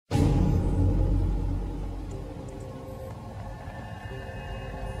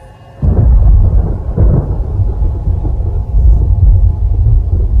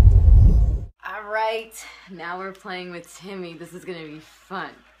now we're playing with Timmy. This is gonna be fun.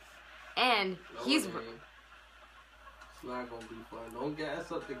 And No, he's... It's not gonna be fun. Don't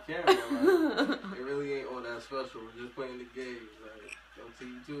gas up the camera, right? It really ain't all that special. We're just playing the game. Like, don't see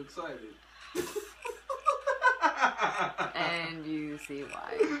you too excited. And you see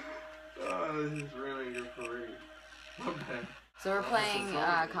why. Oh, this is ruining your parade. My bad. So we're playing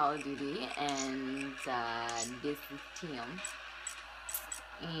Call of Duty, and this is Tim.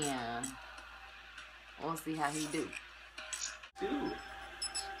 And we'll see how he do. Dude.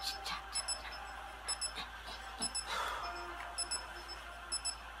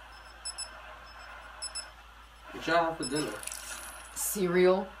 What y'all have for dinner?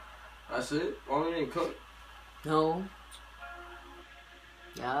 Cereal. That's it? Why we didn't cook? No.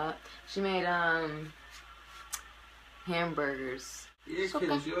 Yeah. She made hamburgers. Yeah,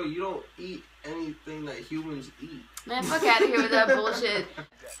 because yo, you don't eat anything that humans eat. Man, fuck out of here with that bullshit.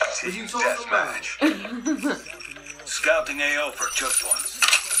 What you talking about? Scouting AO for just once.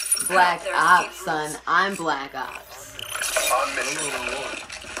 Black Ops, son. I'm Black Ops. On mission.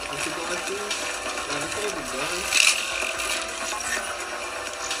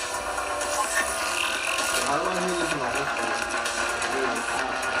 How do I hear this in my headphones?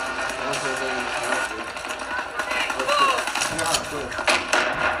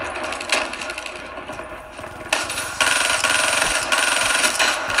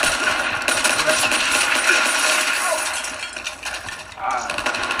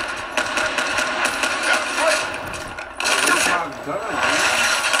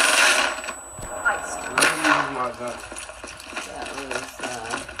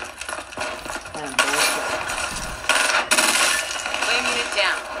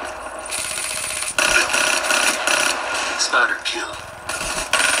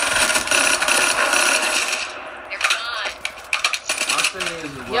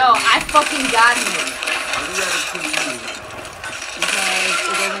 Yo, I fucking got him. Because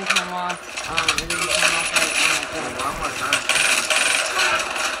it doesn't come off, right on my thing.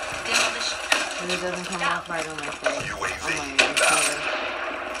 It doesn't come off right on my thing.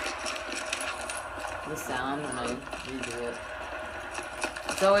 The sound when I redo it.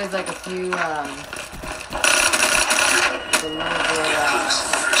 It's always like a few, a little bit,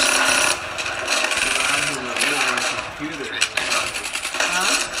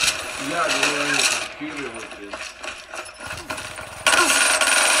 huh? You gotta go on your computer with this.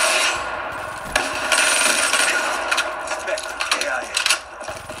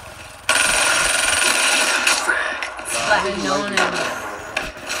 Been known as,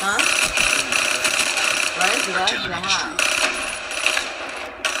 huh? Right? Did I hot?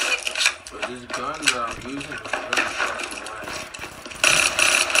 But this gun that I'm using is really fucking nice.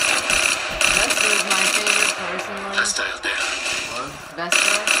 Vesper is my favorite personally. What?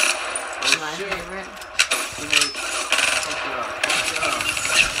 Vesper is my shit. favorite. Fuck it up.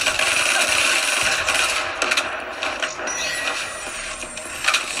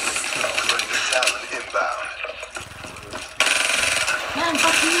 Man,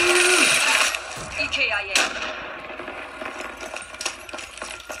 fuck you! EKIA.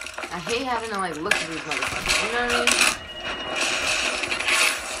 I hate having to like look at these motherfuckers, you know what I mean?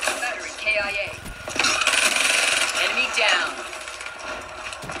 Battery KIA. Enemy down.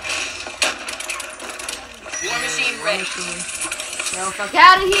 War machine ready. Yo, fuck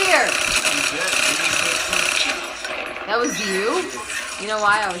out of here! That was you? You know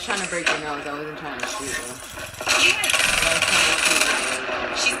why? I was trying to break your nose. I wasn't trying to shoot you.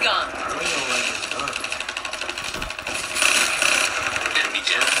 She's gone. Enemy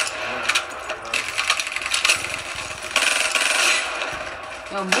down.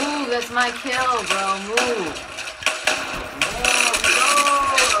 Yo, move. That's my kill, bro. Move.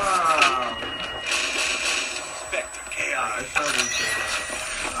 Spectre KI.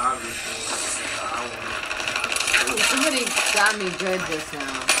 Somebody got me good just now.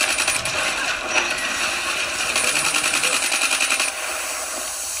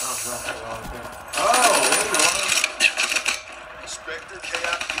 Spectre KI.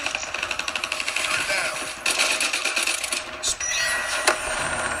 Down.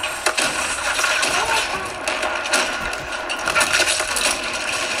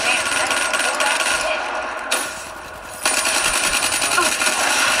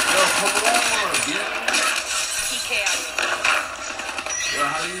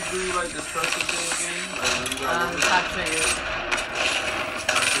 How do you do like the special thing again? Top triggers.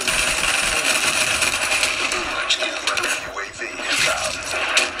 UAV inbound.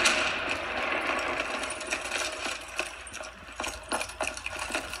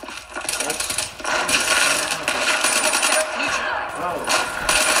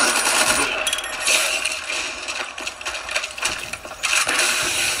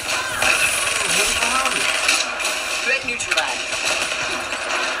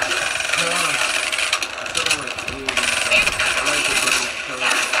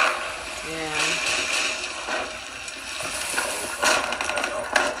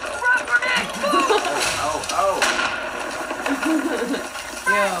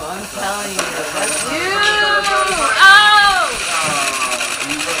 telling you. That's you! Oh!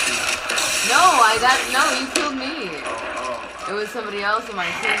 No, you killed me. It was somebody else on my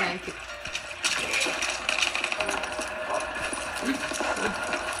team that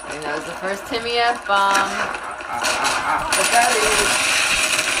and that was the first Timmy F-bomb. But that is...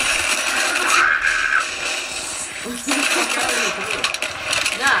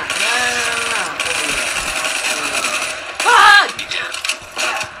 Nah. Fuck!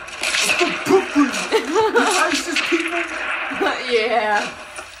 Yeah.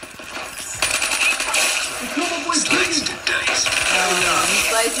 You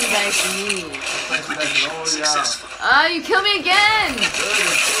slice and dice me. Oh, you killed me again!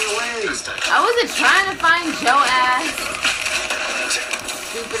 I wasn't trying to find Joe ass.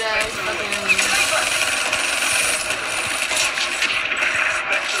 Stupid ass fucking...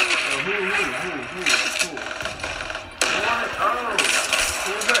 Who? What? Oh.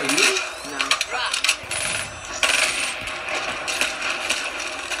 Who's that, you? No.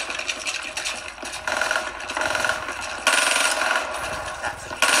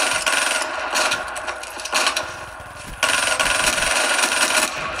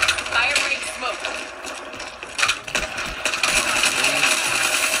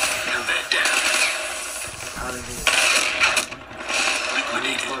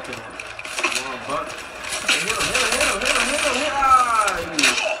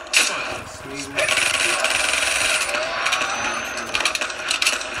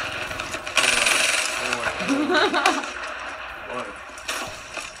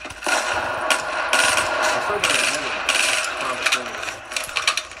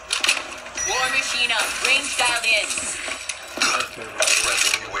 War machine up. Range dialed in.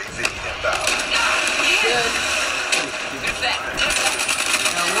 UAV inbound. Good. Effect.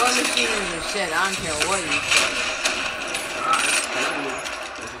 No, war machine is your shit. I don't care what you say.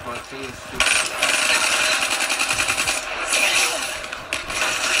 This is my team.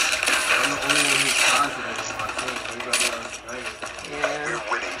 I'm the only one who's positive in my team. Everybody else is negative. Yeah. We're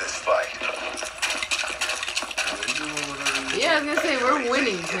winning this fight. Yeah, I was gonna say, we're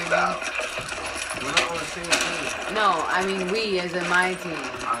winning, Timmy. We're not on the same team. No, I mean we, as in my team.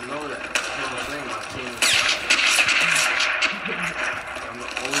 I know that. That's what I'm saying. My team. I'm the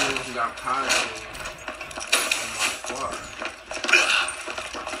only one who got positive on my squad.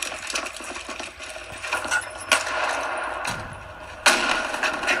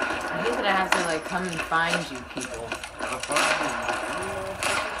 I hate that I have to, like, come and find you people.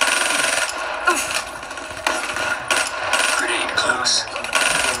 Grenade close.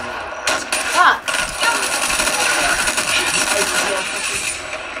 Fuck!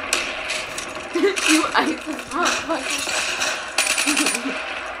 You ice this motherfucker.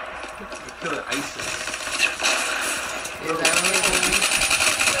 Killer ISIS. Is that really cool?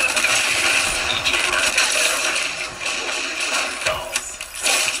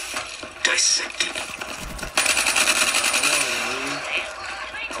 Dissected.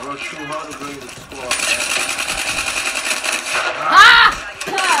 I worked too hard to bring the squad. Ah!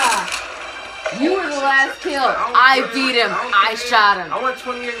 You were the last kill. I beat him. I shot him. I went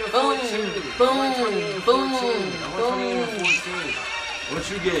 28 and 14. Boom, I went 28 and 14. boom, I went 28 and 14. What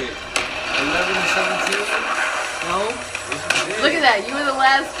you get? 11 and 17? No. Yes, you did. Look at that. You were the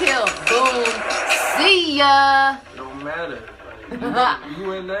last kill. Boom. See ya. It don't matter. Like, you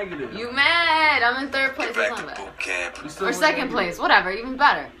went negative. You mad? I'm in third place. That's Back not to bad. boot camp. You still Or went second negative. place. Whatever. Even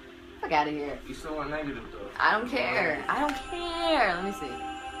better. Fuck out of here. You still went negative though. I don't care. I don't care. Let me see.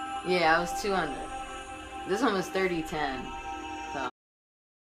 Yeah, I was 2 under. This one was 30-10.